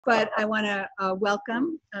But I want to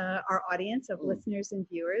welcome our audience of listeners and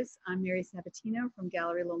viewers. I'm Mary Sabbatino from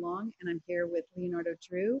Galerie Lelong, and I'm here with Leonardo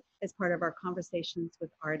Drew as part of our Conversations with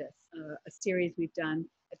Artists, a series we've done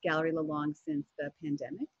at Galerie Lelong since the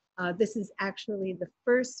pandemic. This is actually the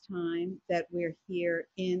first time that we're here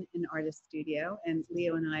in an artist studio, and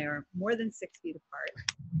Leo and I are more than 6 feet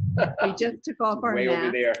apart. We just took off our masks.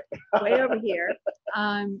 Over there. Way over here,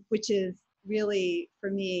 which is really, for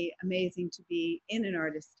me, amazing to be in an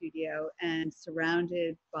artist studio and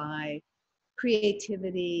surrounded by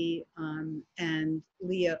creativity and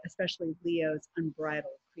Leo, especially Leo's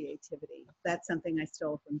unbridled creativity. That's something I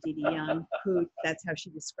stole from Dee Dee Young, who, that's how she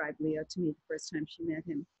described Leo to me the first time she met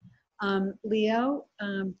him. Leo,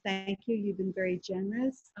 thank you. You've been very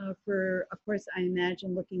generous for, of course, I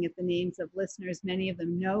imagine looking at the names of listeners, many of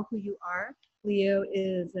them know who you are. Leo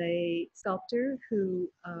is a sculptor who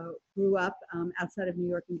grew up outside of New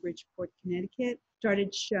York in Bridgeport, Connecticut,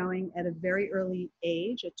 started showing at a very early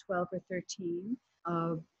age, at 12 or 13,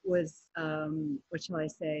 was, what shall I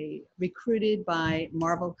say, recruited by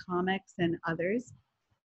Marvel Comics and others,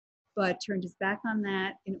 but turned his back on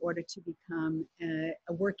that in order to become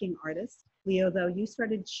a working artist. Leo, though, you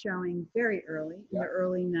started showing very early, in the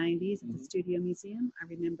early 90s at the Studio Museum. I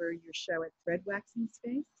remember your show at Thread Waxing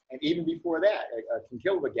Space. And even before that,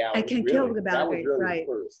 Kinkilva Gallery. At Kinkilva Gallery, that was really right.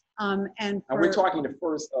 the first. And we're talking the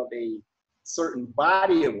first of a certain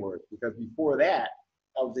body of work, because before that,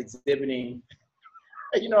 I was exhibiting,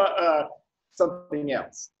 something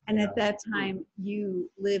else. And at that time, you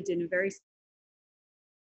lived in a very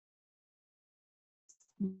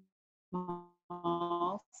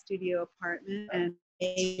small studio apartment and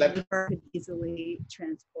could easily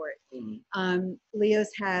transport. Leo's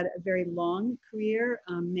had a very long career,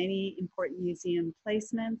 many important museum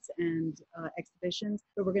placements and exhibitions,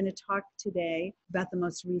 but we're going to talk today about the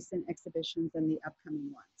most recent exhibitions and the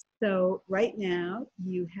upcoming ones. So right now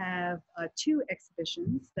you have 2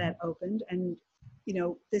 exhibitions that opened, and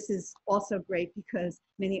this is also great because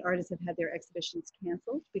many artists have had their exhibitions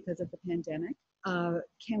canceled because of the pandemic.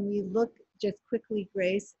 Can we look just quickly,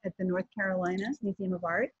 Grace, at the North Carolina Museum of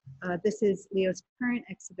Art? This is Leo's current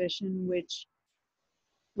exhibition, which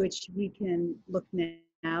we can look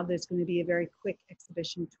now. There's going to be a very quick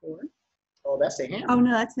exhibition tour. Oh, that's the Hammer. Oh,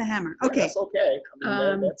 no, that's the Hammer. Okay. Yeah, that's okay.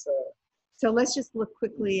 I mean, So let's just look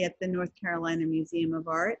quickly at the North Carolina Museum of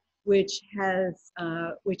Art, which is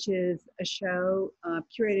a show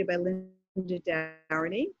curated by Linda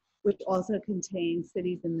Dougherty, which also contains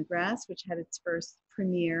Cities in the Grass, which had its first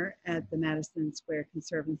premiere at the Madison Square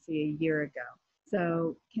Conservancy a year ago.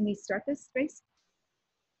 So can we start this, Grace?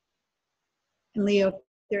 And Leo, if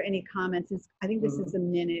there are any comments, I think this is a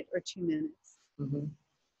minute or 2 minutes.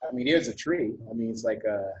 I mean, here's a tree. I mean, it's like,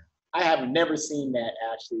 I have never seen that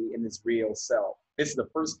actually in its real self. This is the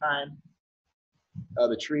first time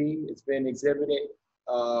the tree has been exhibited.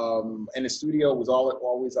 And the studio was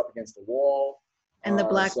always up against the wall. And the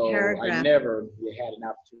black paragraph. I never had an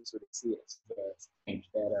opportunity to see it. So it's strange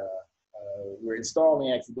that we're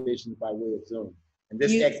installing exhibitions by way of Zoom. And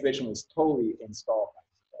this exhibition was totally installed.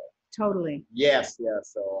 Totally. Yes.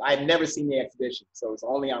 So I've never seen the exhibition, so it's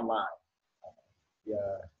only online.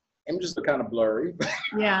 Images are kind of blurry.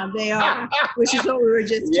 Yeah, they are, which is what we were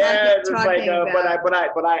just talking about. But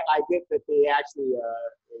I get that they actually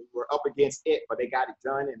were up against it, but they got it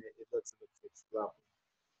done, and it looks lovely.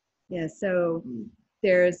 Yeah, so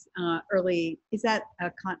there's is that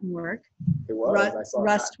cotton work? It was. I saw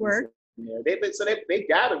rust work. Yeah, they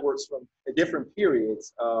gathered works from the different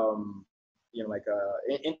periods.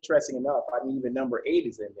 Interesting enough, I mean, even number 8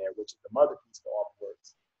 is in there, which is the mother piece to all the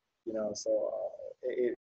works. So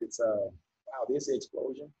it's wow, this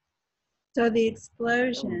explosion. So the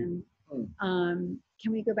explosion, can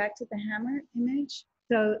we go back to the Hammer image?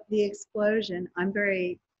 So the explosion, I'm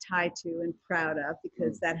very tied to and proud of,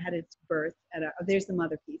 because that had its birth at there's the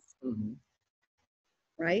mother piece.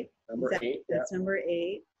 Right? Number 8. That's number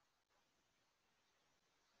 8.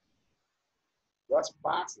 Rust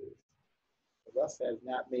boxes. Rust has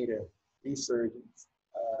not made a resurgence.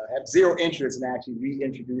 Have zero interest in actually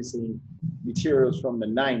reintroducing materials from the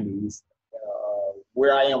 90s.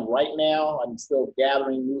 Where I am right now, I'm still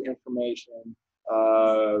gathering new information,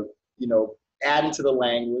 adding to the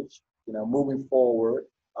language, moving forward.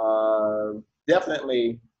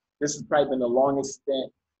 Definitely, this has probably been the longest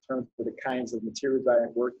stint in terms of the kinds of materials I've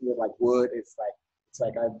been working with, like wood. It's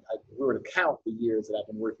like I were to count the years that I've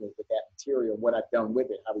been working with that material, what I've done with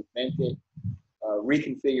it, how we bent it,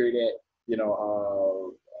 reconfigured it.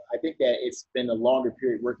 I think that it's been a longer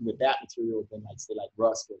period working with that material than like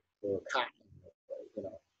rust or cotton,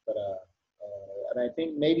 But and I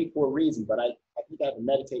think maybe for a reason, but I think I have to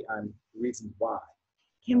meditate on reasons why.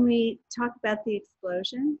 Can we talk about the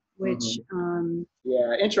explosion, which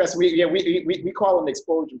Yeah, interesting. We call them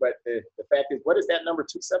explosion, but the fact is, what is that number?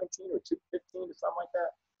 217 or 215 or something like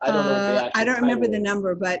that? I don't know what the actual I don't remember title the is.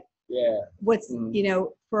 number, but Yeah. what's you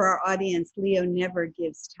know, for our audience, Leo never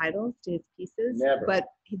gives titles to his pieces, Never. but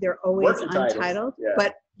they're always Working titles, untitled. yeah.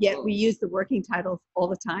 But yet we use the working titles all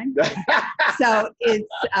the time. So it's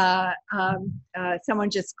someone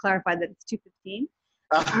just clarified that it's 215.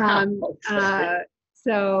 Okay.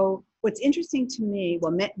 So what's interesting to me,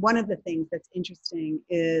 well, one of the things that's interesting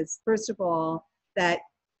is, first of all, that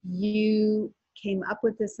you came up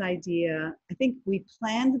with this idea. I think we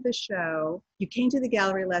planned the show. You came to the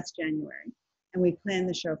gallery last January, and we planned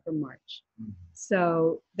the show for March.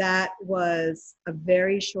 So that was a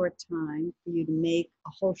very short time for you to make a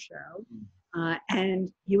whole show.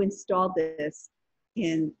 And you installed this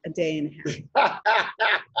in a day and a half.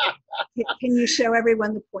 Can you show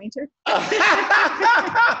everyone the pointer?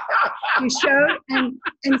 You showed, and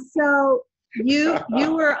so you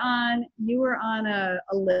were on a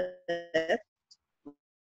lift,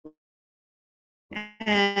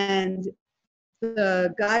 and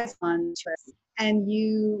the guys on trip, and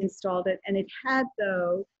you installed it, and it had,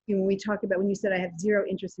 though, when we talk about, when you said I have zero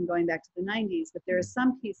interest in going back to the 90s, but there are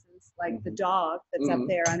some pieces like the dog that's up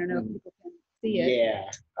there. I don't know if people can see it. Yeah.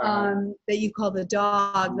 That you call the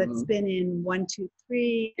dog that's been in 1, 2,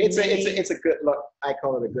 3. It's a good luck. I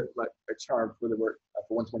call it a good luck, a charm for the work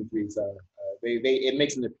for 123. So it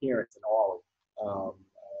makes an appearance in all of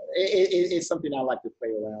it. It's something I like to play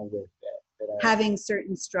around with. Having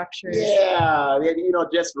certain structures. Yeah,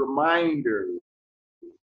 just reminders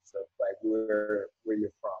of like where you're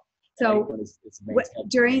from. So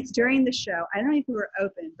during the show, I don't know if we were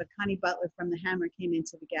open, but Connie Butler from the Hammer came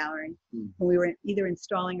into the gallery when we were either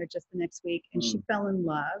installing or just the next week, and she fell in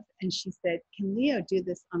love, and she said, "Can Leo do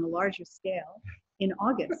this on a larger scale in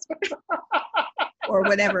August?" Or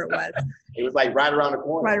whatever it was. It was like right around the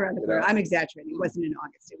corner. Right around the corner. I'm exaggerating. It wasn't in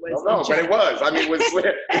August. It was. No, but it was. I mean,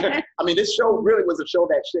 I mean, this show really was a show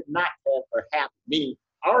that should not have happened. Meaning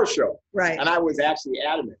our show. Right. And I was actually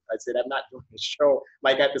adamant. I said, I'm not doing the show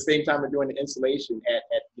like at the same time we're doing the installation at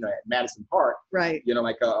Madison Park. Right.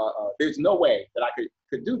 There's no way that I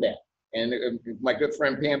could do that. And my good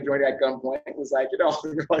friend Pam joined at gunpoint. Was like,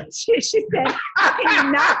 she said, "How can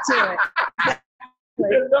you not do it?"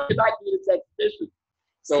 Not do this exhibition.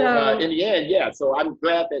 So in the end, yeah. So I'm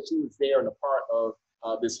glad that she was there and a part of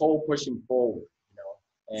this whole pushing forward.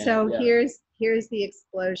 And, so here's the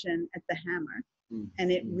explosion at the Hammer,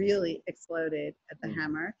 and it really exploded at the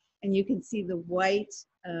Hammer, and you can see the white,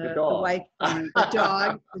 the dog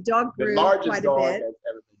grew quite a bit. That's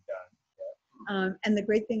ever been done. And the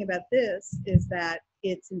great thing about this is that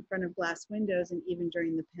it's in front of glass windows, and even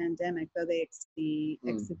during the pandemic, though the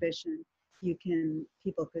exhibition,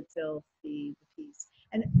 people could still see the piece.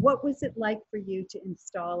 And what was it like for you to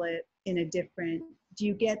install it in a different, do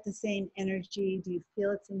you get the same energy? Do you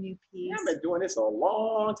feel it's a new piece? I've been doing this a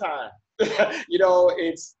long time.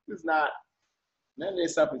 It's not, none of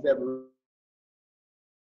this stuff is ever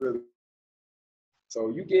really. So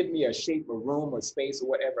you give me a shape, a room, or space, or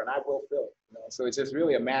whatever, and I will fill it. So it's just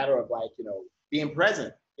really a matter of being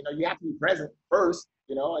present. You have to be present first,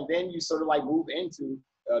 and then you sort of move into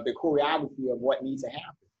the choreography of what needs to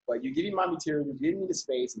happen. But you give me my material, you give me the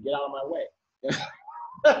space, and get out of my way.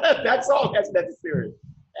 That's all that's necessary.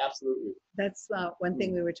 Absolutely. That's one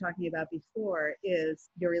thing we were talking about before, is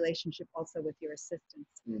your relationship also with your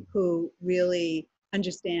assistants, who really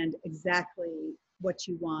understand exactly what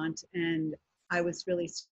you want. And I was really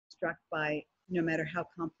struck by, no matter how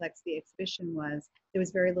complex the exhibition was, there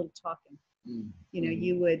was very little talking.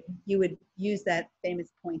 You would use that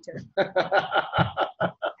famous pointer.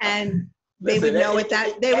 And they would know what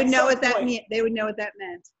that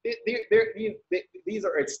meant. These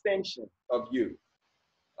are extensions of you.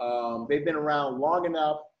 They've been around long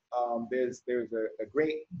enough. There's a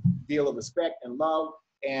great deal of respect and love,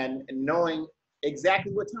 and knowing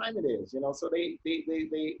exactly what time it is. So they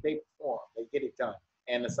perform, they get it done.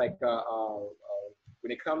 And it's like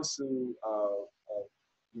when it comes to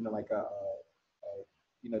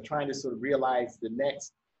trying to sort of realize the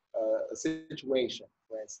next situation,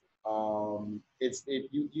 for instance.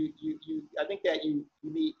 I think that you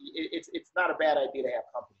need. It's not a bad idea to have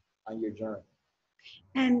company on your journey.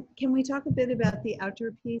 And can we talk a bit about the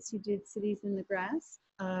outdoor piece you did, Cities in the Grass,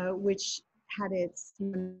 which had its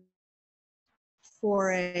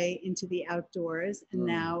foray into the outdoors, and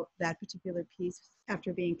now that particular piece,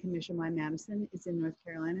 after being commissioned by Madison, is in North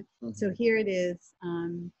Carolina. So here it is.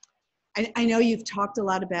 I know you've talked a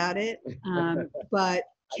lot about it, but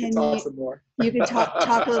can talk some more. You can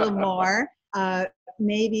talk a little more,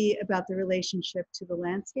 maybe about the relationship to the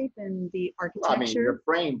landscape and the architecture. Well, I mean, you're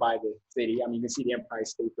framed by the city. I mean, you can see the Empire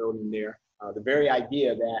State Building there. The very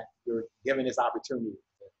idea that you're given this opportunity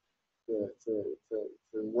to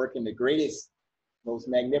work in the greatest, most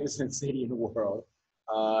magnificent city in the world,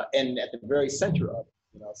 and at the very center of it,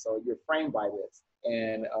 you know, so you're framed by this.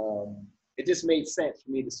 And it just made sense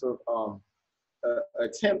for me to sort of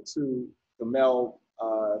attempt to meld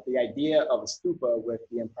the idea of a stupa with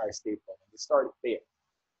the Empire State Building. It started there.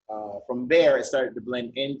 From there, it started to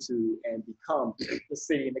blend into and become the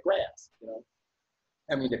city in the grass, you know.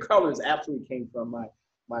 I mean, the colors absolutely came from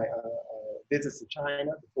my visits to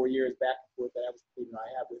China, the 4 years back and forth that I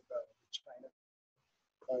had with China.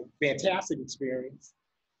 Fantastic experience.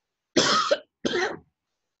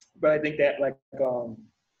 But I think that, like,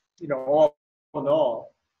 you know, all in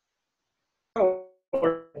all,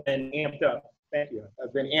 and amped up. Thank you.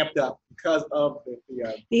 I've been amped up because of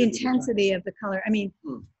the intensity of the color. I mean,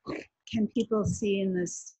 can people see in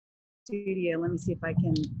this studio? Let me see if I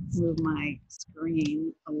can move my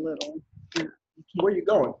screen a little. Where are you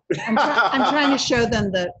going? I'm trying to show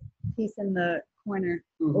them the piece in the corner,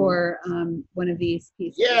 or one of these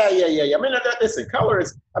pieces. Yeah. I mean, listen, color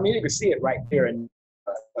is, I mean, you can see it right there, and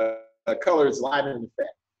color is live in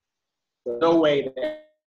effect. So no way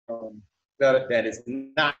that is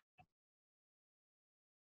not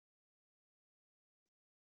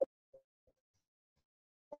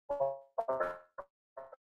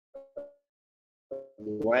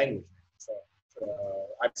language. So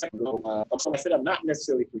I said I'm not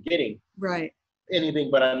necessarily forgetting anything,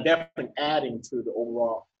 but I'm definitely adding to the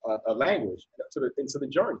overall language, into the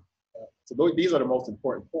journey. So these are the most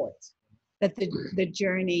important points. That the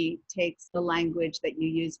journey takes the language that you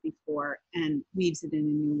used before and weaves it in a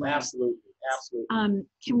new way. Absolutely.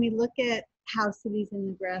 Can we look at how Cities in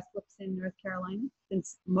the Grass looks in North Carolina,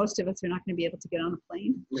 since most of us are not going to be able to get on a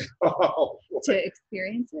plane to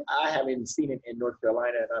experience it? I haven't even seen it in North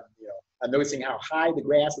Carolina, and I'm noticing how high the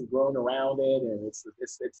grass is growing around it, and it's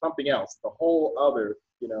something else. The whole other,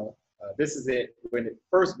 this is it when it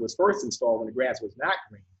was first installed, when the grass was not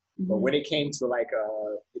green. But when it came to like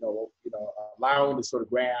allowing the sort of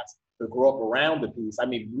grass to grow up around the piece, I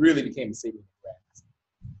mean, really became a city in the grass,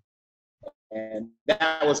 and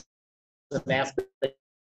that was an aspect that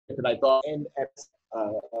I thought, and at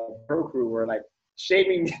Pro Crew were like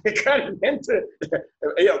shaving, cutting into,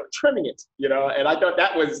 trimming it, and I thought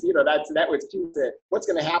that was, that was key. That what's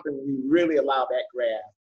going to happen when we really allow that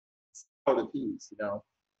grass out of the piece,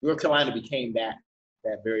 North Carolina became that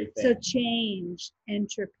very thing. So change,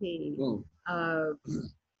 entropy, all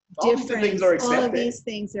these things are accepted. All of these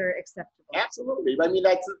things are acceptable. Absolutely. I mean,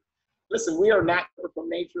 listen, we are not from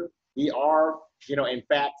nature. We are, in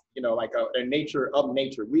fact, like a nature of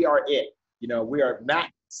nature. We are it. We are not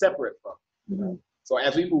separate from. So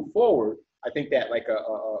as we move forward, I think that like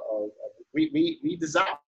we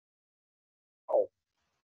desire.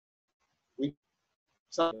 We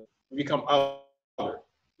become other.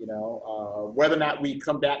 Whether or not we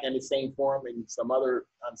come back in the same form on some other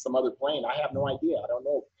plane, I have no idea. I don't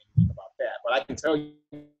know anything about that, but I can tell you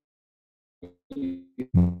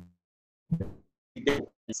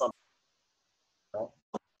something,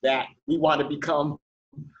 that we want to become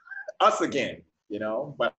us again,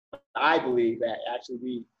 But I believe that actually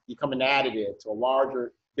we become an additive to a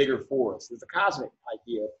larger, bigger force. It's a cosmic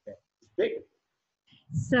idea of things. It's bigger.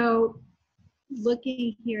 So,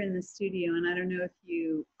 looking here in the studio, and I don't know if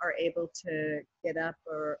you are able to get up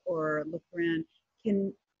or look around,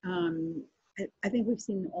 I think we've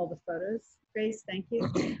seen all the photos, Grace, thank you.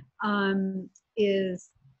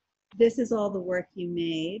 This is all the work you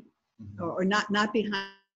made, or not behind,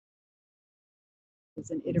 it's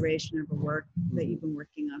an iteration of a work that you've been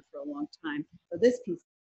working on for a long time. So this piece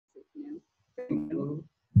is new.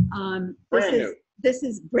 This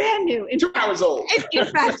is brand new. 2 hours old. In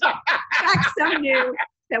fact, so new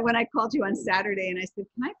that when I called you on Saturday and I said,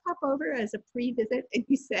 can I pop over as a pre-visit? And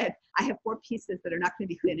you said, I have 4 pieces that are not going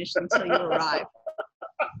to be finished until you arrive.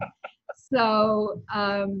 So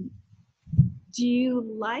do you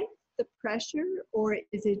like the pressure, or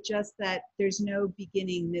is it just that there's no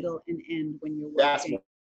beginning, middle, and end when you're working? That's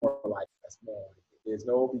more like there's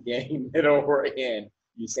no beginning, middle, or end.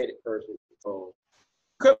 You said it perfectly. So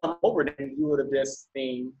could come over, then you would have just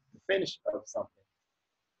seen the finish of something.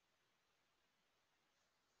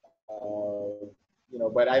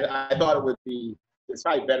 But I thought it would be, it's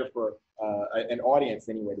probably better for an audience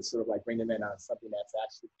anyway to sort of like bring them in on something that's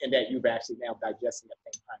actually, and that you've actually now digesting at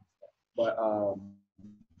the same time. But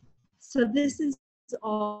so this is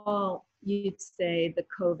all, you'd say, the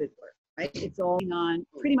COVID work. right? It's all on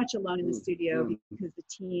pretty much alone in the studio because the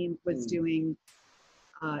team was doing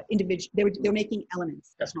individual. They were making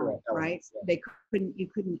elements. That's correct. Right? Yeah. You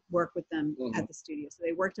couldn't work with them at the studio, so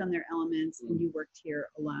they worked on their elements, and you worked here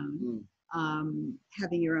alone,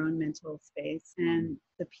 having your own mental space. And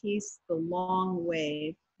the piece, The Long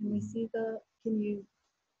Wave. Can we see the? Can you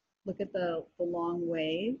look at the long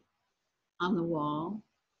wave on the wall?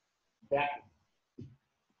 That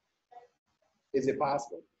is it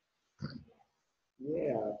possible?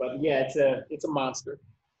 Yeah, but yeah, it's a monster.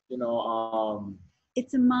 You know,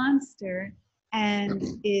 it's a monster, and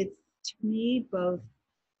it's, to me, both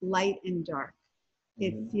light and dark.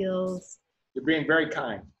 It feels. You're being very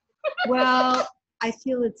kind. Well, I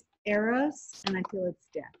feel it's Eros, and I feel it's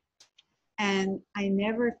death. And I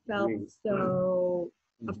never felt so.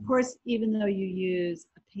 Of course, even though you use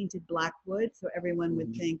a painted black wood, so everyone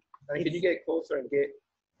would think. I mean, can you get closer and get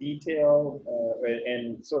detail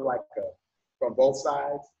and sort of like from both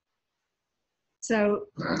sides? So,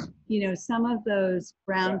 you know, some of those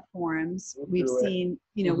ground forms we've seen,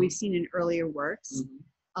 you know, we've seen in earlier works.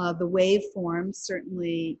 The wave forms,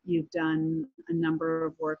 certainly you've done a number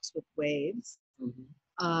of works with waves,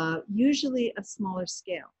 usually a smaller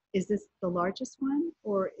scale. Is this the largest one,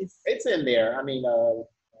 or is? It's in there. I mean,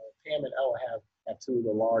 Pam and Elle have two of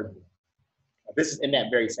the large ones. This is in that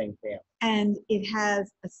very same family. And it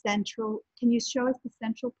has a central, can you show us the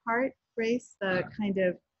central part, Grace? The kind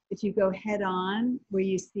of, if you go head on, where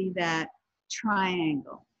you see that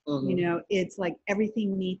triangle, you know, it's like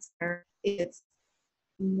everything meets there. It's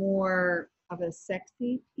more of a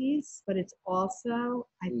sexy piece, but it's also,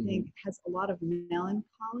 I think, has a lot of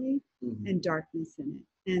melancholy and darkness in it.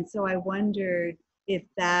 And so I wondered if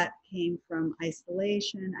that came from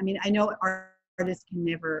isolation. I mean, I know artists can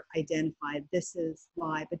never identify this is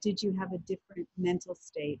why, but did you have a different mental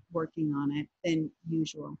state working on it than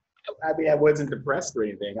usual? I mean, I wasn't depressed or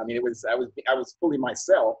anything. I mean, I was fully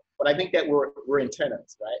myself, but I think that we're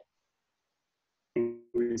antennas, right?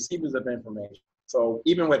 We're receivers of information. So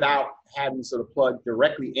even without having sort of plug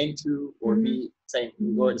directly into or be saying,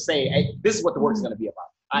 or say, hey, this is what the work is going to be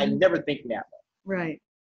about. I'm never thinking that way. Right.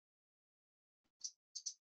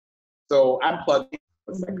 So I'm plugged in.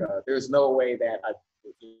 It's like, there's no way that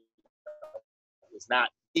it's not,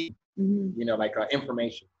 you know, like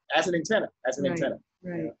information as an antenna,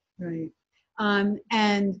 Right, right.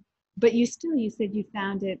 But you said you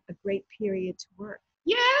found it a great period to work.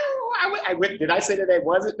 Yeah, did I say that it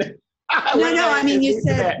wasn't? No. I mean, you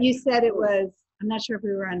said it was. I'm not sure if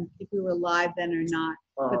we were live then or not,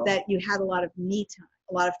 but that you had a lot of me time,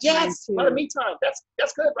 a lot of time. Yes, a lot of me time.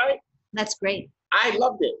 That's good, right? That's great. I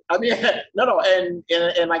loved it. I mean, no, and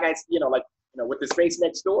like with the space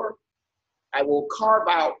next door, I will carve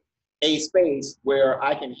out a space where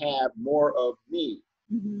I can have more of me.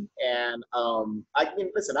 And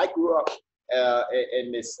I grew up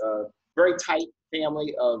in this very tight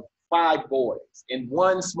family of 5 boys in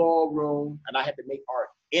one small room, and I had to make art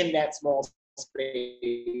in that small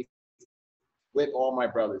space with all my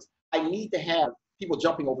brothers. I need to have people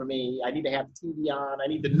jumping over me. I need to have the TV on. I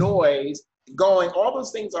need the noise going. All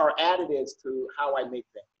those things are additives to how I make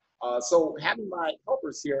things. So having my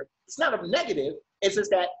helpers here, it's not a negative. It's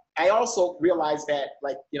just that I also realize that,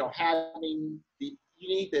 like, you know, you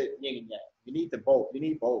need the yin and yang. You need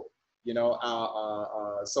both. You know,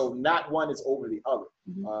 so not one is over the other.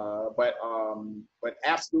 But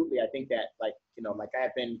absolutely, I think that, like, you know, like I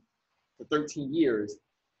have been for 13 years,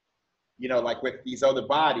 you know, like with these other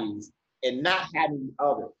bodies and not having the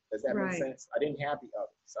other. Does that make sense? I didn't have the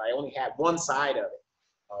other. So I only had one side of it,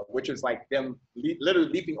 which is like them literally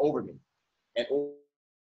leaping over me. And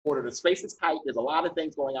order, the space is tight. There's a lot of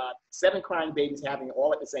things going on. 7 crying babies happening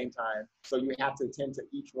all at the same time. So you have to attend to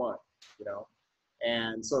each one, you know?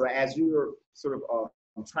 And so as you're sort of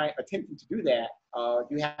attempting to do that,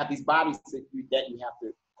 you have these bodies that you have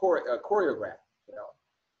to choreograph, you know?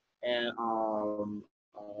 And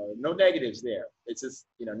no negatives there. It's just,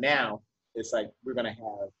 you know, now it's like we're gonna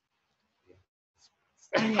have.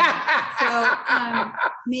 So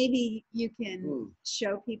maybe you can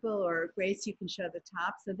show people, or Grace, you can show the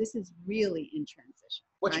top. So this is really in transition.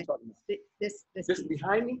 What you talking about? This is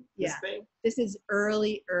behind me? Yeah. This thing? This is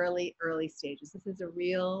early stages. This is a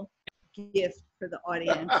real gift for the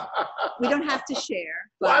audience. We don't have to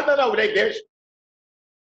share. But no.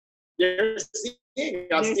 They're seeing.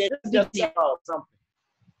 I'm seeing something.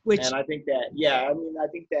 And I think that, I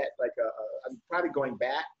think that, like, I'm probably going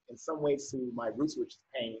back in some ways to my roots, which is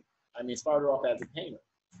paint. I mean, it started off as a painter.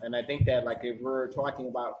 And I think that, like, if we're talking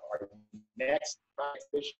about our next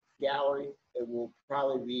exhibition gallery, it will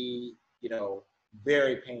probably be, you know,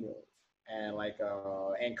 very painterly. and like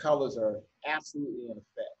and colors are absolutely in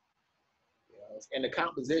effect. You know, and the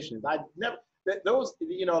compositions, I never those,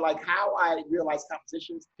 you know, like how I realize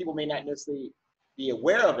compositions, people may not necessarily be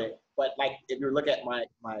aware of it, but like if you look at my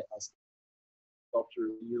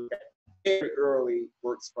sculpture, you look at very early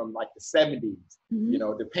works from like the 70s, you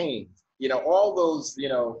know, the paintings, you know, all those, you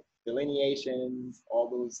know, delineations, all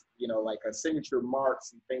those, you know, like signature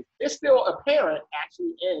marks and things, they're still apparent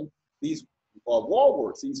actually in these wall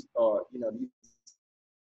works, these, you know, these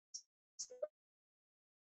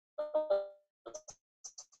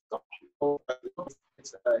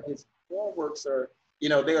his wall works are, you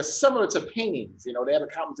know, they are similar to paintings, you know, they have a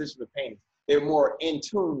composition of paintings. They're more in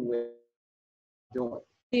tune with doing.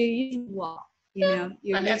 You're using the wall, you know,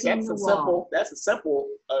 you're using the wall. That's a simple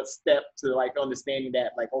step to like understanding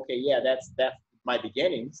that, like, okay, yeah, that's my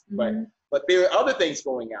beginnings, but there are other things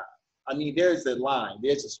going on. I mean, there's a line,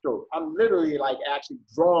 there's a stroke. I'm literally like actually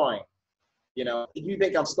drawing, you know. If you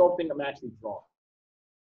think I'm sculpting, I'm actually drawing.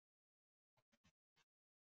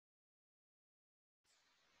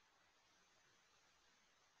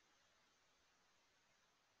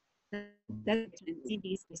 That's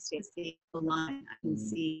see the line. I can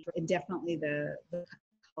see definitely the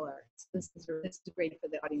color. So this is great for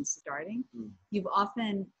the audience starting. You've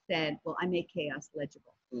often said, well, I make chaos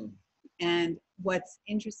legible. And what's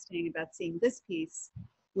interesting about seeing this piece,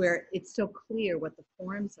 where it's so clear what the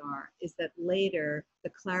forms are, is that later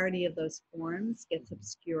the clarity of those forms gets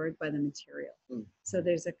obscured by the material. So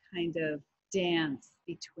there's a kind of dance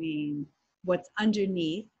between what's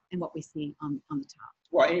underneath and what we see on the top.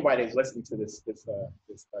 Well, anybody that's listening to this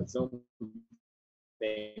Zoom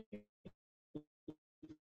thing,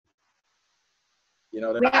 you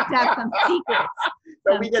know, we have to have some secrets.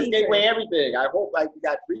 So we just gave away everything. I hope like we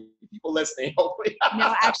got 3 people listening. Hopefully.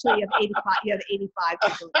 No, actually, you have 85. You have 85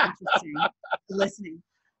 people listening.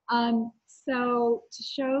 So to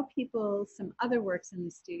show people some other works in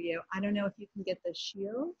the studio, I don't know if you can get the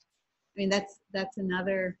shield. I mean, that's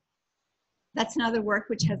another work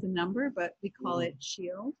which has a number, but we call it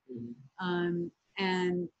shield.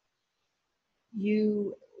 And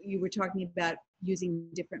you were talking about using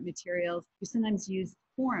different materials. You sometimes use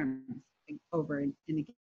forms over and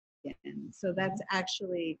again. So that's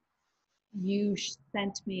actually, you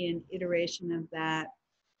sent me an iteration of that,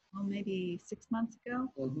 well, maybe 6 months ago,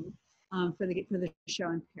 for the show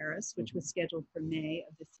in Paris, which was scheduled for May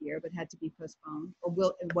of this year, but had to be postponed, or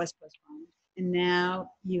it was postponed. And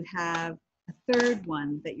now you have a third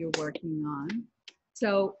one that you're working on.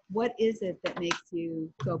 So what is it that makes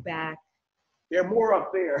you go back? There are more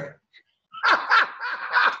up there.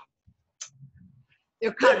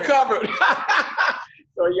 They're covered.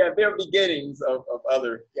 So yeah, there are beginnings of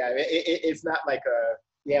other. Yeah, it's not like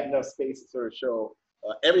you have enough space to sort of show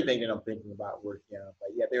everything that I'm thinking about working on. But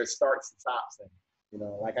yeah, there's starts and stops, and you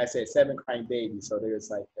know, like I said, 7 crying babies. So there's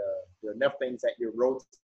like there are enough things that you're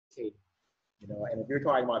rotating. You know, and if you're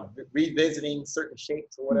talking about revisiting certain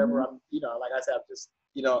shapes or whatever, I'm, you know, like I said, I'm just,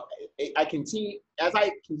 you know, I continue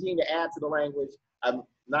to add to the language. I'm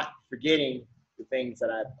not forgetting the things that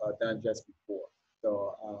I've done just before.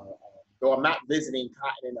 So, though I'm not visiting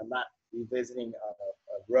cotton, I'm not revisiting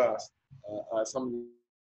rust. Some of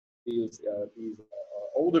these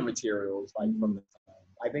older materials, like from the time,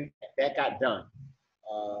 I think that got done.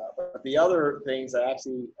 But the other things are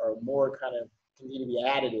actually are more kind of continue to be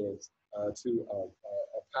additives to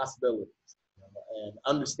possibilities, you know, and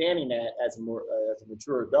understanding that as a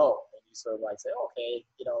mature adult, and you sort of like say, okay,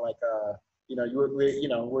 you know, like you know,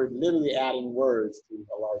 we're literally adding words to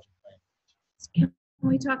a larger language. Can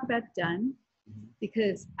we talk about done?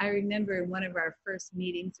 Because I remember in one of our first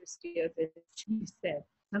meetings or studio visits, you said,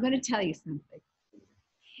 I'm going to tell you something.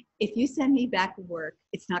 If you send me back work,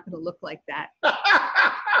 it's not going to look like that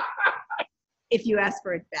if you ask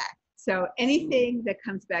for it back. So anything that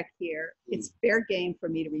comes back here, it's fair game for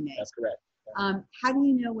me to remake. That's correct. How do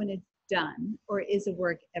you know when it's done, or is a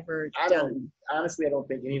work ever done? Honestly, I don't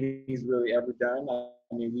think any of these really ever done.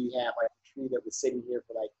 I mean, we have like a tree that was sitting here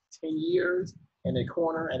for like 10 years in the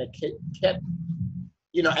corner, and it kept,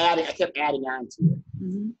 you know, I kept adding on to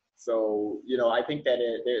it. So, you know, I think that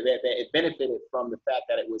it benefited from the fact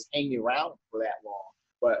that it was hanging around for that long.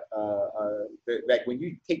 But like when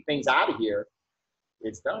you take things out of here,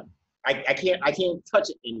 it's done. I can't touch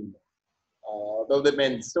it anymore. Though there've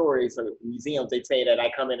been stories of museums, they say that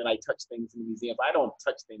I come in and I touch things in the museums. I don't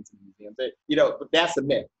touch things in the museums. You know, but that's a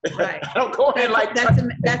myth. Right. I don't go in and like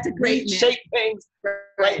that's a great myth. Shape things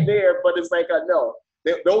right there, but it's like no,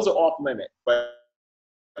 those are off limit. But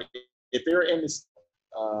if they're in this,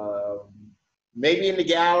 maybe in the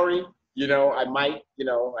gallery, you know, I might, you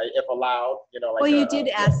know, if allowed, you know, like well, you did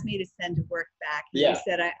ask me to send work back. And yeah. I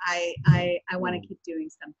said I want to keep doing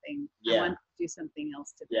something. Yeah. I want to do something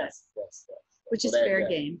else to yes, yes, yes. which So is that, fair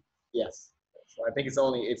game. Yes. So I think it's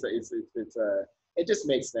only it just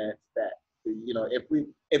makes sense that, you know, if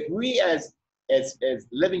we as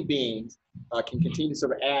living beings can continue to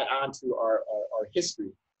sort of add on to our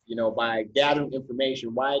history, you know, by gathering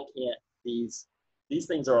information, why can't these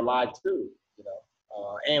things are alive too, you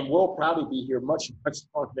know, and will probably be here much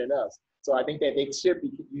longer than us. So I think that you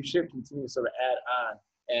should continue to sort of add on,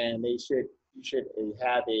 and you should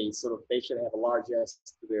have they should have a largesse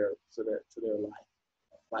to their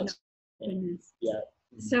life. Goodness. Yeah.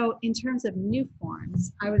 So in terms of new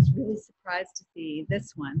forms, I was really surprised to see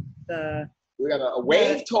this one, We got a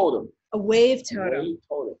wave totem. A wave totem. A wave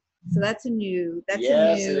totem. So that's a new.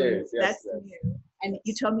 Yes, it is. Yes, that's new. And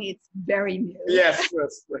you told me it's very new. Yes,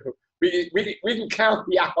 yes. We can count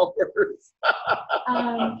the hours.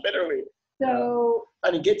 Literally. So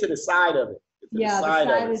I mean, get to the side of it. The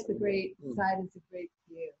side is the great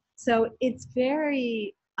view. So it's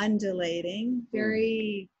very undulating,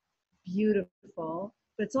 very beautiful,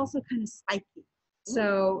 but it's also kind of spiky.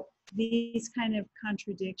 So these kind of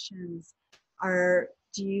contradictions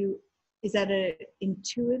is that an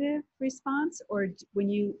intuitive response, or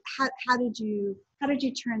how did you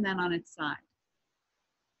turn that on its side?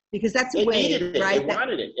 Because that's a way, right? It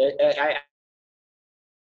wanted it.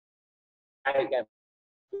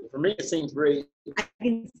 For me, it seems very. I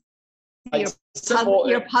can like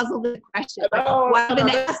you're puzzled with the question. Why did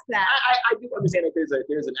I ask that? I do understand that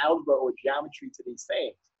there's an algebra or geometry to these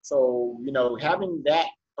things. So, you know, having that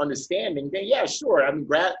understanding, then yeah, sure. I mean,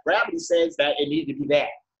 gravity says that it needs to be that.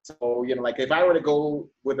 So, you know, like if I were to go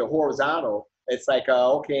with a horizontal, it's like,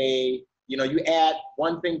 okay, you know, you add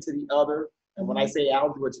one thing to the other. And when I say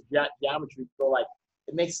algebra to geometry, so like,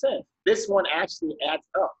 it makes sense. This one actually adds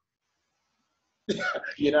up.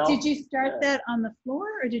 You know? Did you start that on the floor,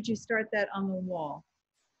 or did you start that on the wall?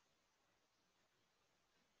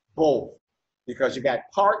 Both. Because you got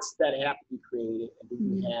parts that have to be created, and then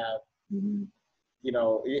you have, you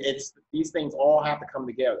know, these things all have to come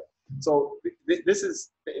together. So this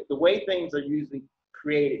is the way things are usually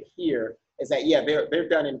created here, is that they're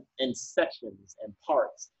done in sections and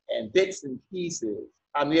parts and bits and pieces.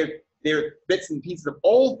 I mean, they're bits and pieces of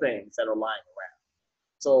old things that are lying around.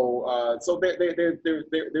 So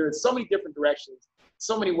there are so many different directions,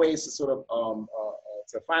 so many ways to sort of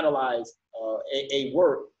to finalize a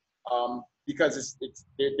work, because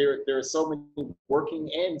there are so many working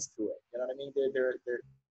ends to it. You know what I mean?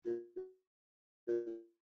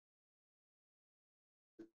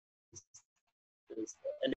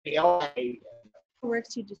 And they all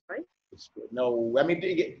works you destroy? No, I mean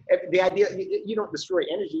the idea, you don't destroy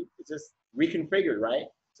energy; it's just reconfigured, right?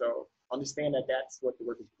 So understand that that's what the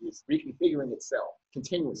work is reconfiguring itself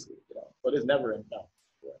continuously. You know, so there's never enough.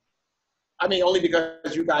 I mean, only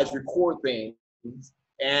because you guys record things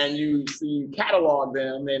and you catalog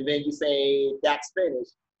them, and then you say that's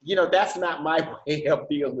finished. You know, that's not my way of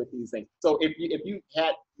dealing with these things. So if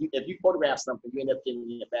you photograph something, you end up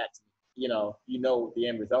giving it back to me. You know the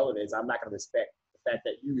end result of it is I'm not going to respect the fact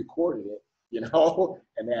that you recorded it. You know,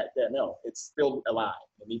 and that no, it's still alive.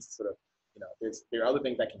 It needs to sort of, you know, there are other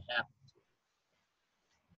things that can happen.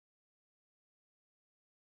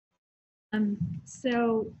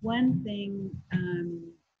 So one thing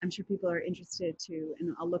I'm sure people are interested to,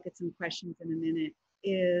 and I'll look at some questions in a minute,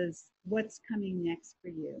 is what's coming next for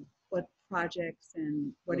you? What projects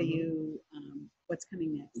and what are you, what's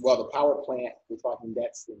coming next? Well, the power plant, we're talking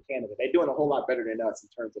that's in Canada. They're doing a whole lot better than us in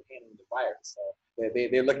terms of handling the virus. So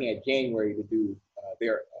they're looking at January to do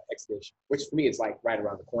their exhibition, which for me is like right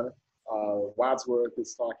around the corner. Wadsworth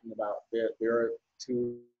is talking about their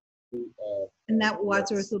two. And that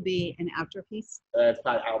Wadsworth will be an outdoor piece? It's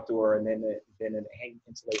probably outdoor, and then an hanging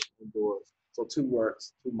installation indoors. So two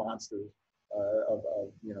works, two monsters of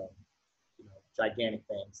you know, gigantic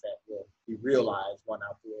things that will be realized, one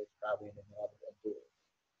outdoors probably, and then the other indoors.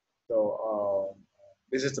 So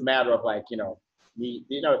it's just a matter of like, there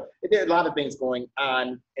are a lot of things going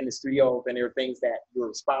on in the studio, and there are things that you're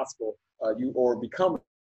responsible, or become.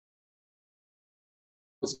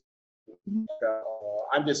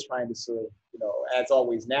 I'm just trying to sort of, as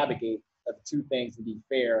always, navigate the two things and be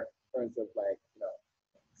fair in terms of like,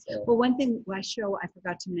 So. Well, one thing I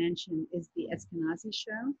forgot to mention is the Eskenazi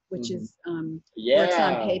show, which is works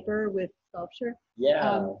on paper with sculpture.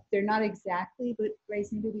 Yeah. They're not exactly, but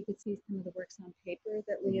Grace, maybe we could see some of the works on paper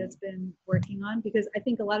that Leah's been working on, because I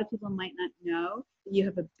think a lot of people might not know that you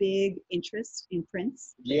have a big interest in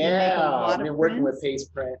prints. Yeah, I've been working with Pace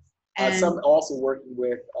Prints. Some also working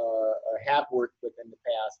with, have worked with in the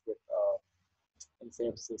past with in San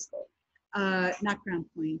Francisco. Not Crown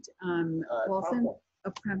Point. Crown Walton Point.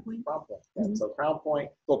 of Crown Point. Crown Point. Yeah. So Crown Point.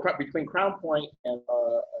 So between Crown Point and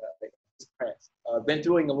Prince. Been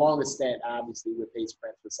doing the longest stint, obviously, with Pace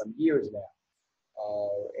Prince for some years now,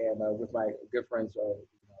 and with my good friends,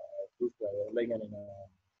 Ruth Ligon and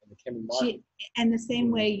Kimmy Martin. And the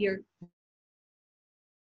same way your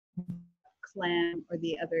Clem or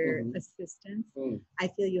the other assistants, I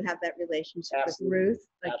feel you have that relationship with Ruth.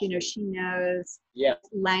 Like, you know, she knows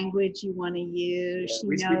language you want to use.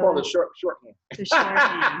 Yeah. She knows we call it shorthand. The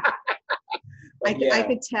shorthand. I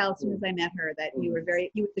could tell as soon as I met her that you were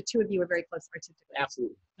the two of you were very close artistically.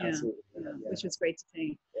 Absolutely. Absolutely. Yeah. Which was great to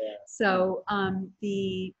see. Yeah. So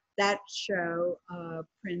that show,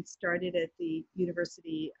 Prince, started at the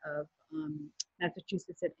University of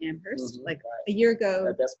Massachusetts at Amherst, like a year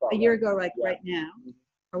ago. Right now.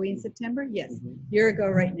 Are we in September? Yes, a year ago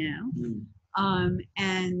right now.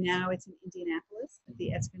 And now it's in Indianapolis at the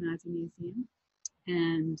Eskenazi Museum,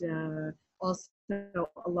 and also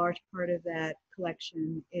a large part of that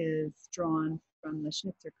collection is drawn from the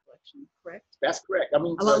Schnitzer collection. Correct? That's correct. I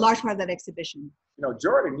mean, a large part of that exhibition. You know,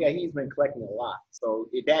 Jordan, he's been collecting a lot. So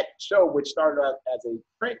that show, which started out as a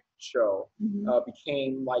print show,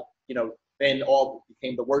 became like, you know, then all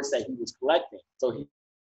became the works that he was collecting. So he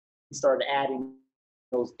started adding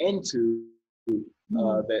those into the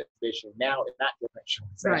exhibition. Now it's not a print show;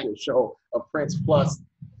 it's actually a show of prints plus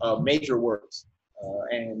major works,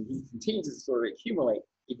 and he continues to sort of accumulate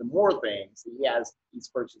even more things. He's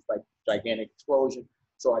purchased like Gigantic Explosion.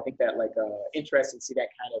 So I think that interesting to see that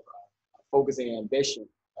kind of focus and ambition.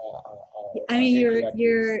 I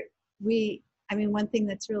mean, one thing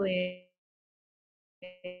that's really,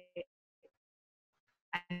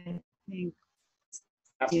 I think,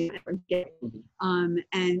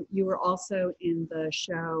 and you were also in the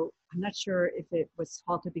show. I'm not sure if it was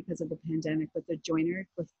halted because of the pandemic, but the Joyner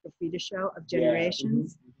with the Frida show of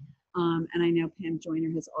Generations. And I know Pam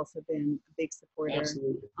Joyner has also been a big supporter,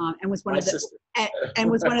 and was one of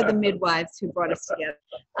the midwives who brought us together.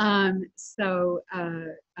 And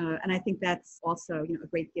I think that's also, you know, a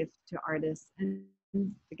great gift to artists and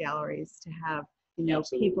the galleries to have, you know,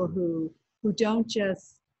 people who don't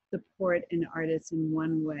just support an artist in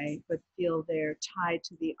one way, but feel they're tied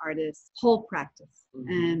to the artist's whole practice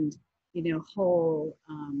and, you know, whole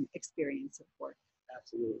experience of work.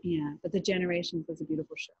 Absolutely. Yeah, but the Generations was a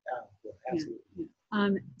beautiful show. Absolutely. Yeah.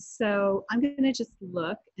 So I'm going to just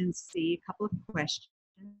look and see a couple of questions.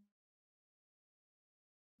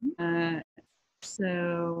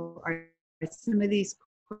 So are some of these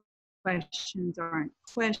questions aren't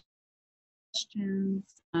questions?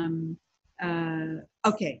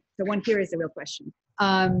 Okay, so one here is a real question.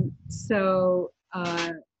 I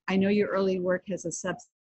know your early work has a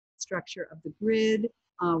substructure of the grid.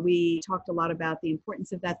 We talked a lot about the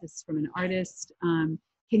importance of that. This is from an artist. Can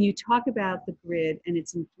you talk about the grid and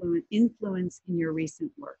its influence in your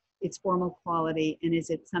recent work, its formal quality, and is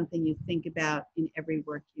it something you think about in every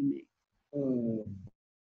work you make?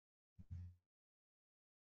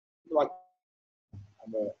 Like,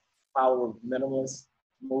 I'm a follower of minimalist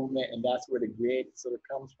movement, and that's where the grid sort of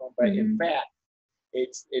comes from. But in fact,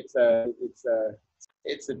 it's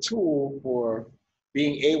a tool for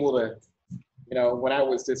being able to, you know, when I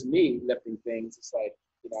was just me lifting things, it's like,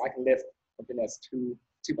 you know, I can lift something that's two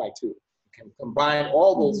by two. You can combine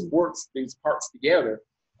all those these parts together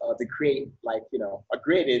to create, like, you know, a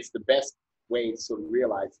grid is the best way to sort of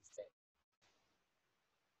realize this thing.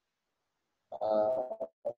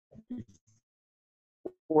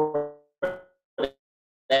 Before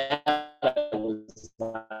that, I was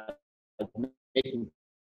making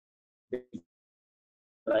things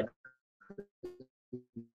that I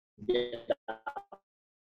couldn't get out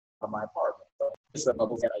of my apartment.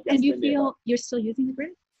 And you feel you're still using the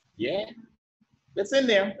grid? Yeah, it's in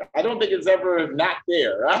there. I don't think it's ever not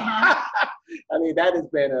there. I mean, that has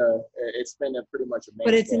been it's been a pretty much amazing.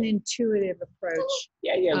 But it's an intuitive approach.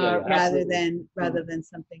 Rather than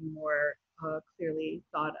something more clearly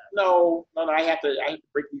thought of. No, I have to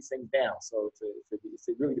break these things down. So it's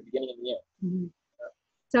really the beginning and the end.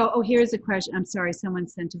 So, here's a question. I'm sorry, someone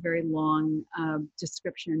sent a very long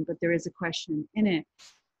description, but there is a question in it.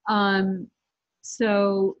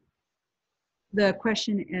 So the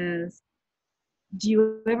question is, do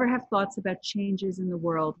you ever have thoughts about changes in the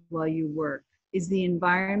world while you work? Is the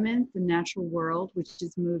environment, the natural world, which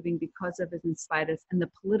is moving because of it in spite of, and the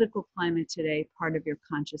political climate today part of your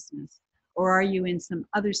consciousness? Or are you in some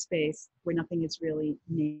other space where nothing is really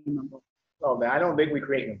nameable? Oh, man, I don't think we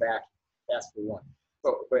create a vacuum. That's for one.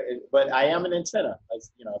 but I am an antenna,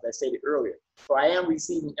 as you know, as I stated earlier. So I am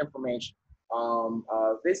receiving information.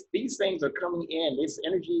 These things are coming in. This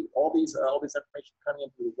energy, all these information coming in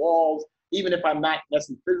through the walls. Even if I'm not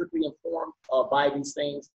necessarily physically informed by these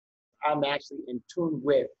things, I'm actually in tune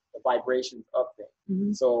with the vibrations of things.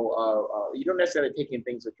 Mm-hmm. So you don't necessarily take in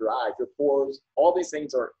things with your eyes, your pores. All these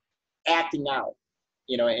things are acting out,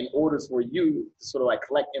 you know, in order for you to sort of like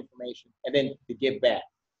collect information and then to give back.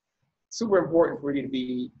 Super important for you to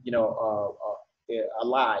be, you know,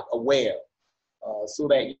 alive, aware, so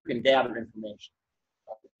that you can gather information.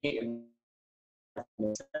 Receiver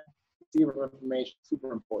information,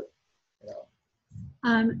 super important. You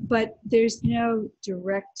know. But there's no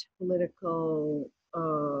direct political.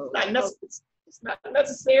 It's not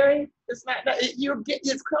necessary. It's not. You get.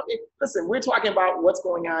 It's coming. Listen, we're talking about what's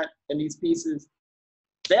going on in these pieces.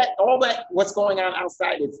 What's going on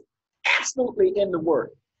outside is absolutely in the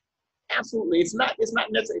work. Absolutely, it's not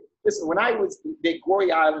necessary. Listen, when I did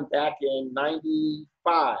Galerie Island back in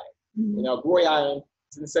 '95, mm-hmm. you know, Galerie Island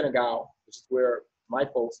is in Senegal, which is where my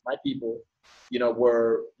folks, my people, you know,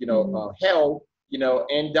 were, you know, mm-hmm. Held, you know,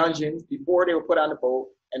 in dungeons before they were put on the boat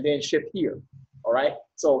and then shipped here. All right,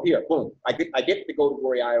 so here, boom, I get to go to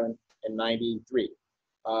Galerie Island in '93.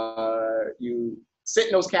 You sit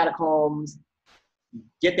in those catacombs,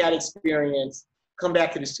 get that experience, come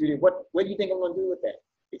back to the studio. What do you think I'm going to do with that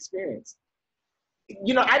experience?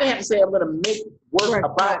 You know, I didn't have to say I'm going to make work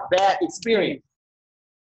about that experience.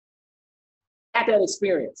 At that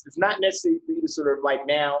experience, it's not necessary for you to sort of like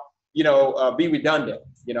now, you know, be redundant.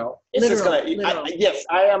 You know, it's literal, just gonna. Yes,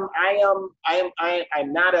 I'm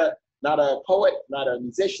not a poet, not a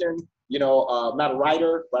musician. You know, not a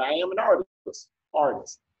writer, but I am an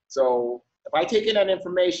artist. So if I take in that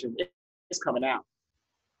information, it's coming out.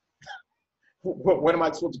 What am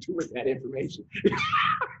I supposed to do with that information?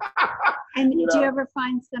 And you know? Do you ever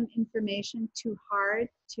find some information too hard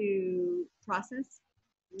to process?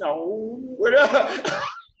 No.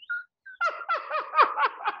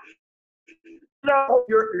 No,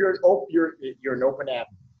 you're an open app,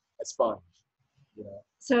 a sponge. You know.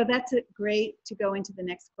 So that's great to go into the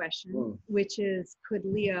next question, which is, could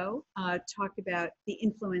Leo talk about the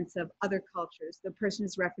influence of other cultures? The person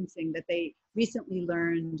is referencing that they recently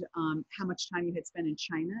learned how much time you had spent in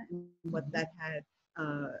China and what that had,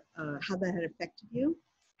 how that had affected you.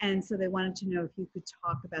 And so they wanted to know if you could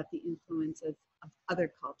talk about the influence of other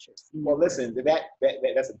cultures. Well, listen,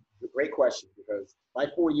 that's a great question, because my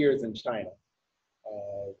 4 years in China,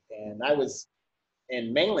 and I was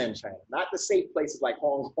in mainland China, not the safe places like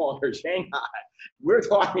Hong Kong or Shanghai. We're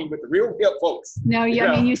talking with the real folks. No, yeah,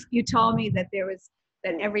 I mean, you told me that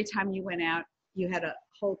that every time you went out, you had a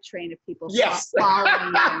whole train of people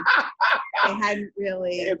following you. They hadn't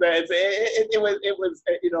really. It was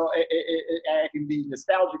you know, I can be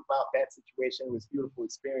nostalgic about that situation. It was a beautiful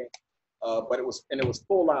experience, but it was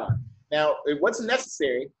full on. Now, it wasn't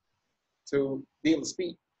necessary to be able to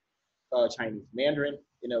speak Chinese, Mandarin.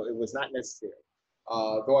 You know, it was not necessary.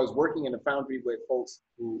 Though I was working in a foundry with folks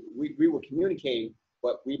who we were communicating,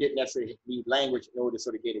 but we didn't necessarily need language in order to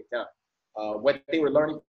sort of get it done. What they were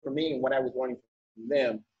learning from me and what I was learning from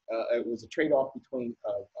them, it was a trade-off between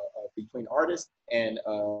artists and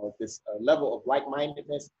this level of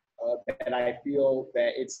like-mindedness that I feel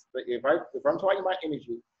that it's, if I'm talking about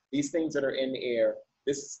energy, these things that are in the air,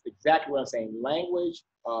 this is exactly what I'm saying. Language,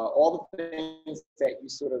 all the things that you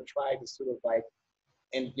sort of try to sort of like,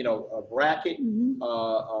 and you know, a bracket,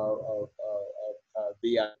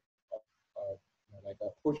 like a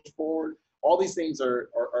push forward. All these things are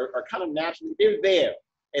kind of naturally, they're there.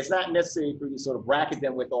 It's not necessary for you to sort of bracket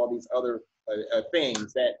them with all these other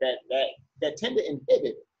things that tend to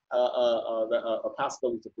inhibit the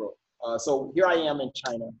possibilities of growth. So here I am in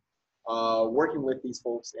China, working with these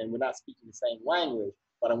folks, and we're not speaking the same language,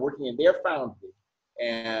 but I'm working in their foundry,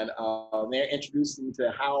 and they're introducing me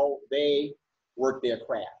to how they work their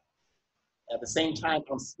craft. At the same time,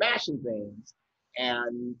 I'm smashing things,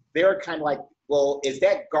 and they're kind of like, well, is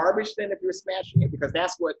that garbage then if you're smashing it? Because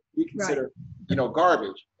that's what we consider, you know,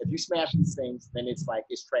 garbage. If you smash these things, then it's like,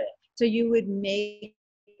 it's trash. So you would make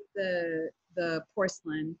the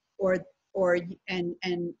porcelain and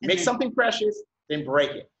make something precious, then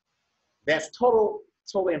break it. That's total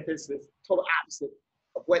antithesis, total opposite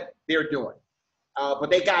of what they're doing. But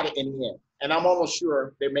they got it in the end. And I'm almost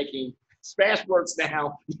sure they're making smash works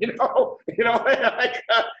now, you know, like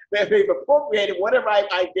they've appropriated whatever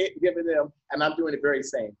I've given them, and I'm doing the very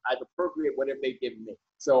same. I've appropriated whatever they've given me.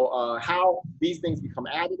 So how these things become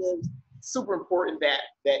additives, super important that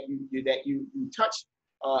you touch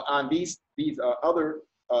on these other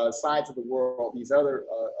sides of the world, these other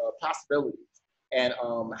possibilities. and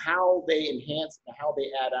how they enhance and how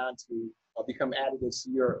they add on to become additives to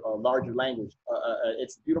your larger language.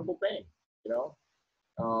 It's a beautiful thing, you know.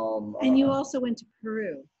 And you also went to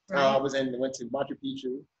Peru, right? Went to Machu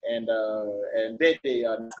Picchu and did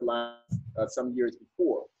the some years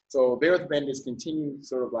before. So there's been this continued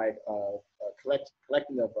sort of like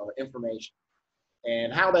collecting of information,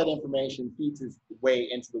 and how that information feeds its way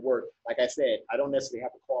into the work. Like I said, I don't necessarily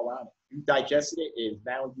have to call on it. You digested it, it is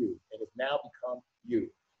now you. It has now become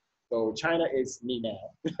you. So China is me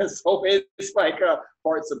now. So it's like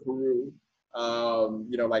parts of Peru.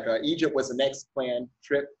 You know, like Egypt was the next planned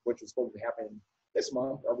trip, which was supposed to happen this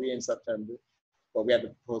month. Are we in September? But we have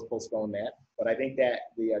to postpone that. But I think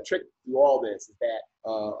that the trick through all this is that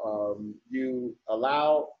you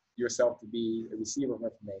allow yourself to be a receiver of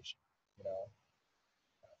information, you know.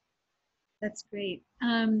 That's great.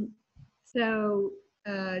 So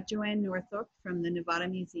Joanne Northrop from the Nevada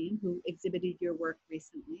Museum, who exhibited your work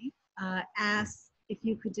recently, asked if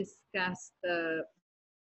you could discuss the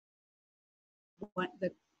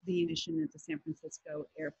mission at the San Francisco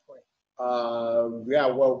airport. Yeah,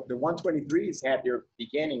 well, the 123s had their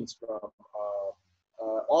beginnings from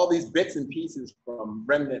all these bits and pieces from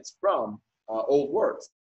remnants from old works.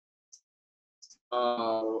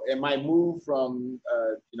 And my move from,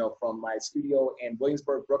 you know, from my studio in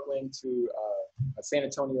Williamsburg, Brooklyn to San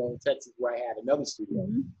Antonio, Texas, where I had another studio,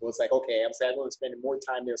 it was like, okay, I'm saying I was spending more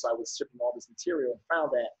time there, so I was shipping all this material and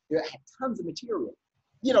found that I had tons of material,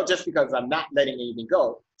 you know, just because I'm not letting anything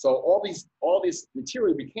go. So all this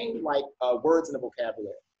material became like words in the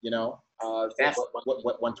vocabulary, you know. That's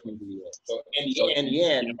what 123 is. So in the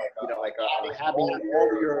end, you know, like having all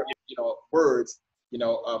your, you know, words, you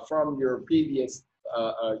know, from your previous,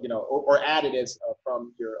 you know, or additives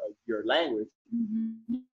from your language,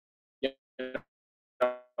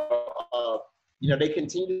 you know, they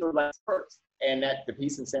continue to last first, and that the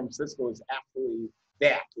piece in San Francisco is absolutely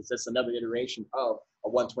that. It's just another iteration of a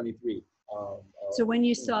 123. So when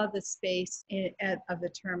you saw the space of the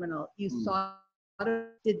terminal, you thought,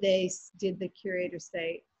 did the curator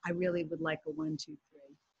say, I really would like a 123?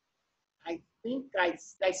 I think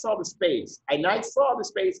I saw the space, and I saw the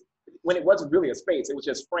space when it wasn't really a space, it was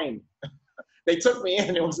just framed. They took me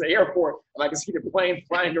in, it was the airport, and I could see the planes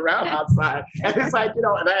flying around outside. And it's like, you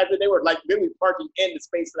know, and they were like literally parking in the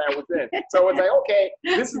space that I was in. So it's like, okay,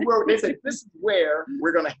 this is where, they said, this is where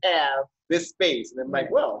we're gonna have this space. And I'm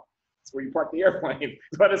like, well, it's where you park the airplane.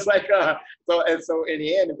 But it's like, so in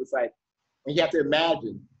the end, it was like, and you have to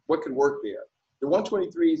imagine what could work there. The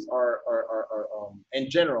 123s are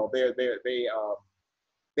in general,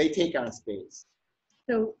 they take on space.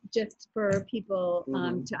 So just for people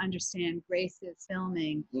to understand, Grace is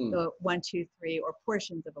filming the 123 or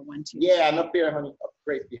portions of a 123. Yeah, and up there, honey, up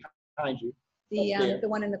Grace behind you. The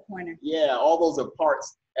one in the corner. Yeah, all those are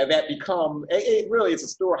parts and that become. It really is a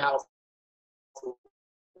storehouse of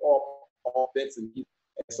all bits and pieces.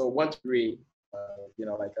 And so 123, you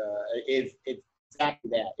know, like it's exactly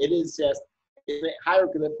that. It is just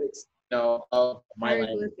hieroglyphics, you know, of my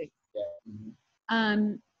language.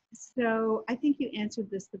 Yeah. So I think you answered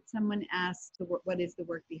this, but someone asked, what is the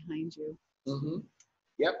work behind you?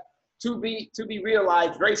 Yep, to be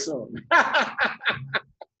realized very soon.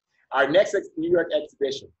 Our next New York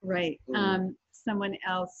exhibition. Right. Someone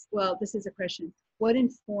else, well, this is a question. What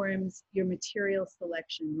informs your material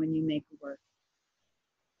selection when you make a work?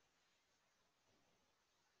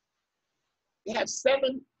 We have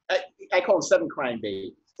 7, I call them 7 crime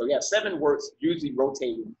babies. So we have 7 works usually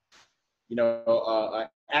rotating, you know,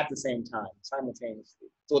 at the same time, simultaneously.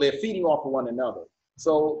 So they're feeding off of one another.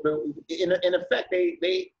 So in effect,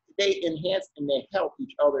 they enhance and they help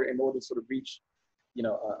each other in order to sort of reach, you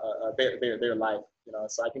know, their life. You know,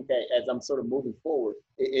 so I think that as I'm sort of moving forward,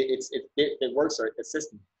 the works are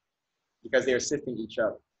assisting because they're assisting each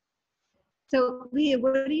other. So Leah,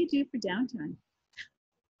 what do you do for downtime?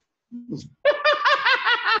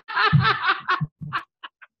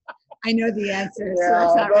 I know the answer. Yeah,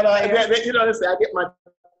 so that's not but you know, listen, I get my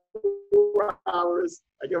 4 hours.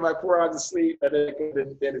 I get my 4 hours of sleep, and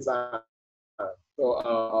then it's on.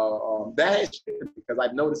 So that has shifted because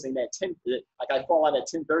I'm noticing that like I fall out at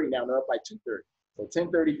 10:30 now, and they're up by 2:30. So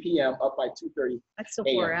 10:30 p.m. up by 2:30. That's still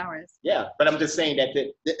 4 hours. Yeah, but I'm just saying that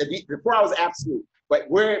the 4 hours absolute. But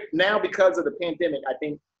we're now, because of the pandemic, I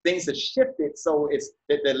think things have shifted. So it's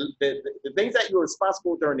the things that you're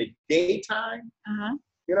responsible during the daytime.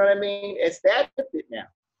 You know what I mean? It's that shifted now.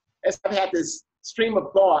 I've had this stream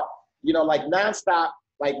of thought, you know, like nonstop,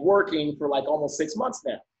 like working for like almost 6 months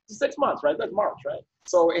now. 6 months, right? That's March, right?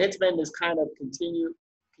 So it's been this kind of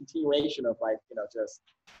continuation of like, you know, just,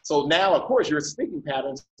 so now of course your sleeping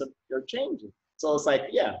patterns are changing. So it's like,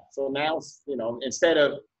 yeah. So now, instead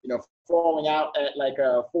of, falling out at like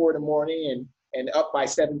 4 in the morning and up by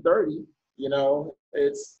 7:30,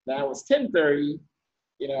 it's 10:30,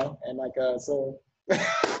 and like, so.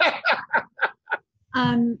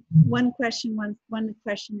 One question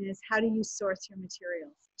is, how do you source your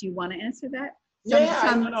materials? Do you want to answer that?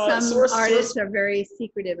 Some artists are very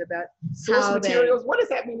secretive about source materials. What does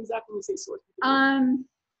that mean exactly when you say source materials?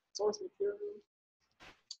 Source materials.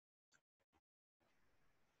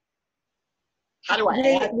 How do I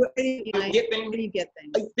get things? Where do you get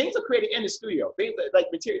things? Things are created in the studio. Things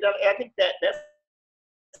like material. I think that's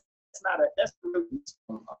really, it's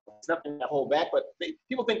nothing to hold back. But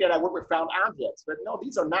people think that I work with found objects, but no,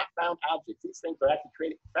 these are not found objects. These things are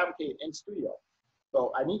actually fabricated in studio.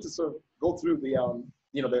 So I need to sort of go through the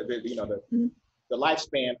the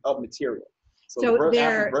lifespan of material. So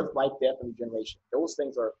birth, life, death, and regeneration. Those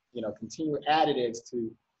things are continued additives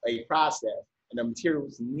to a process, and the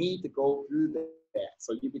materials need to go through that.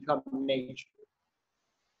 So you become nature.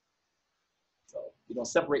 So you don't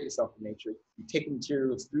separate yourself from nature. You take the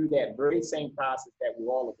materials through that very same process that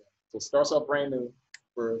we're all of them. So it starts off brand new,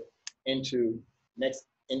 we're into next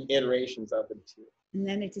iterations of the material. And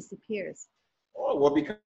then it disappears. Or will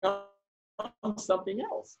become something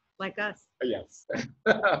else. Like us. Yes.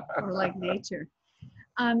 Or like nature.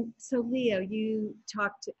 So Leo, you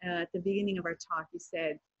talked at the beginning of our talk, you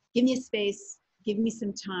said, give me a space, give me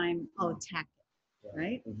some time, I'll attack it,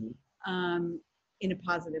 right? Mm-hmm. In a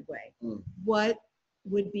positive way. Mm. What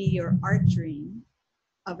would be your art dream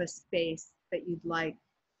of a space that you'd like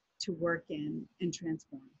to work in and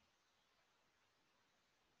transform?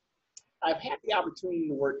 I've had the opportunity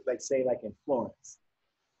to work, like in Florence,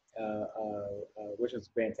 which is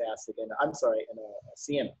fantastic, and I'm sorry, in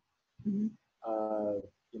Siena. Mm-hmm.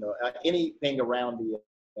 Anything around the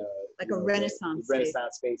like a Renaissance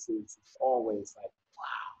space is always like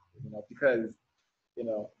wow, because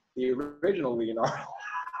the original Leonardo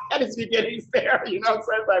at its beginnings there, so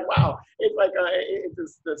it's like wow, it's like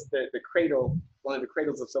it's just the cradle, one of the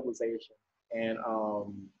cradles of civilization, and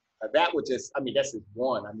that would just, that's just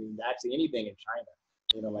one. Actually anything in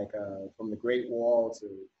China, like from the Great Wall to,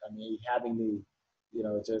 having the,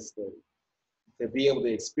 just to be able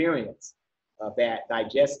to experience that,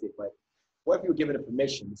 digest it. But what if you were given a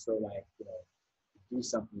permission, so like, to do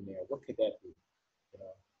something there? What could that be?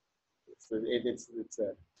 It's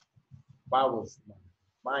a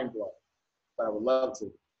mind blowing. But I would love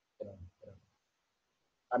to,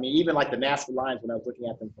 even like the Nazca lines when I was looking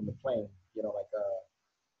at them from the plane,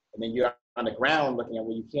 and then you're on the ground looking at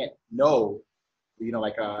where you can't know,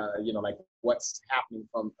 like what's happening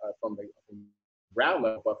from the ground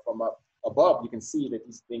level, but from up above, you can see that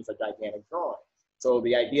these things are gigantic drawings. So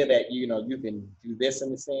the idea that you can do this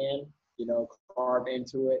in the sand, carve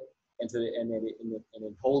into it, and then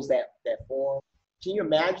it holds that form. Can you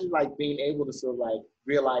imagine like being able to sort of like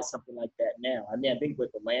realize something like that now? I think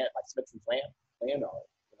with the land, like Smithson's land art,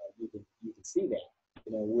 you can see that,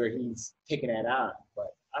 where he's taking that on.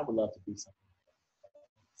 But I would love to do something.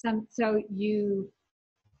 So you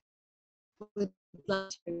would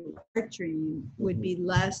love to, art dream would be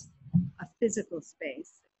less a physical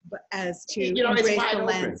space, but as to embrace the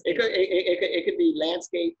landscape. It could be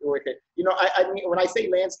landscape, or it could, when I say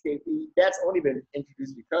landscape, that's only been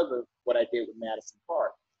introduced because of what I did with Madison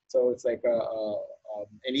Park. So it's like,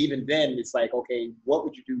 and even then, it's like, okay, what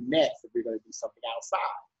would you do next if you're going to do something outside?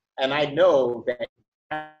 And I know that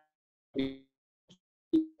you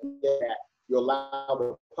allow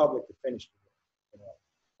the public to finish the work.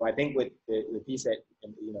 So I think with the piece at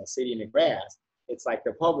City in the Grass, it's like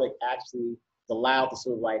the public actually is allowed to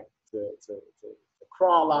sort of like to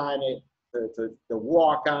crawl on it, to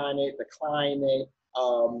walk on it, to climb it.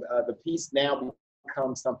 The piece now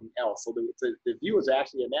becomes something else. So the viewers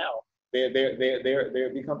actually are now they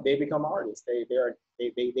become artists. They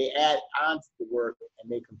add on to the work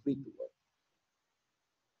and they complete the work.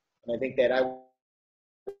 And I think that I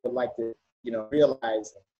would like to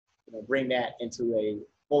realize, bring that into a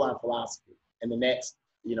full-on philosophy in the next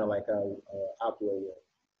outdoor world.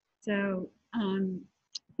 So I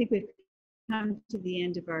think we've come to the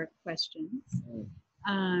end of our questions.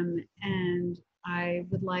 And I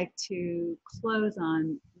would like to close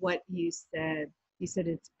on what you said. You said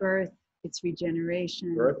it's birth, it's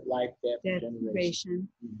regeneration. Birth, life, death, regeneration.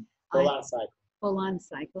 Mm-hmm. Full-on cycle. Full-on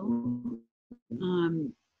cycle. Mm-hmm.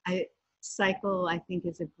 Cycle, I think,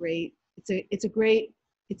 is a great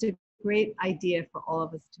idea for all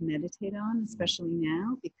of us to meditate on, especially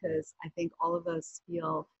now, because I think all of us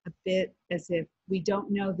feel a bit as if we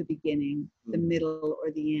don't know the beginning, the middle,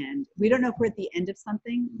 or the end. We don't know if we're at the end of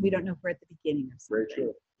something. We don't know if we're at the beginning of something. Very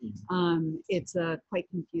true. It's a quite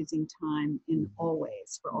confusing time in all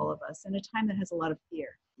ways for all of us, and a time that has a lot of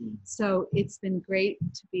fear. So it's been great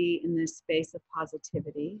to be in this space of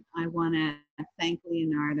positivity. I want to thank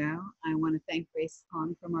Leonardo. I want to thank Grace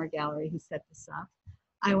Hong from our gallery who set this up.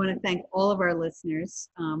 I want to thank all of our listeners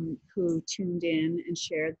who tuned in and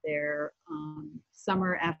shared their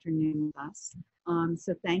summer afternoon with us.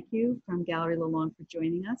 So thank you from Galerie Lelong for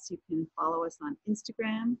joining us. You can follow us on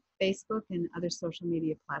Instagram, Facebook, and other social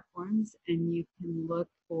media platforms. And you can look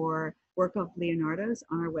for work of Leonardo's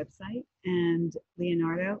on our website. And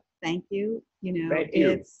Leonardo, thank you. Thank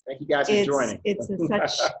you. Thank you guys for joining. It's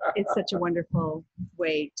such a wonderful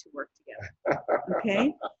way to work together.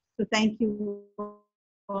 Okay, so thank you.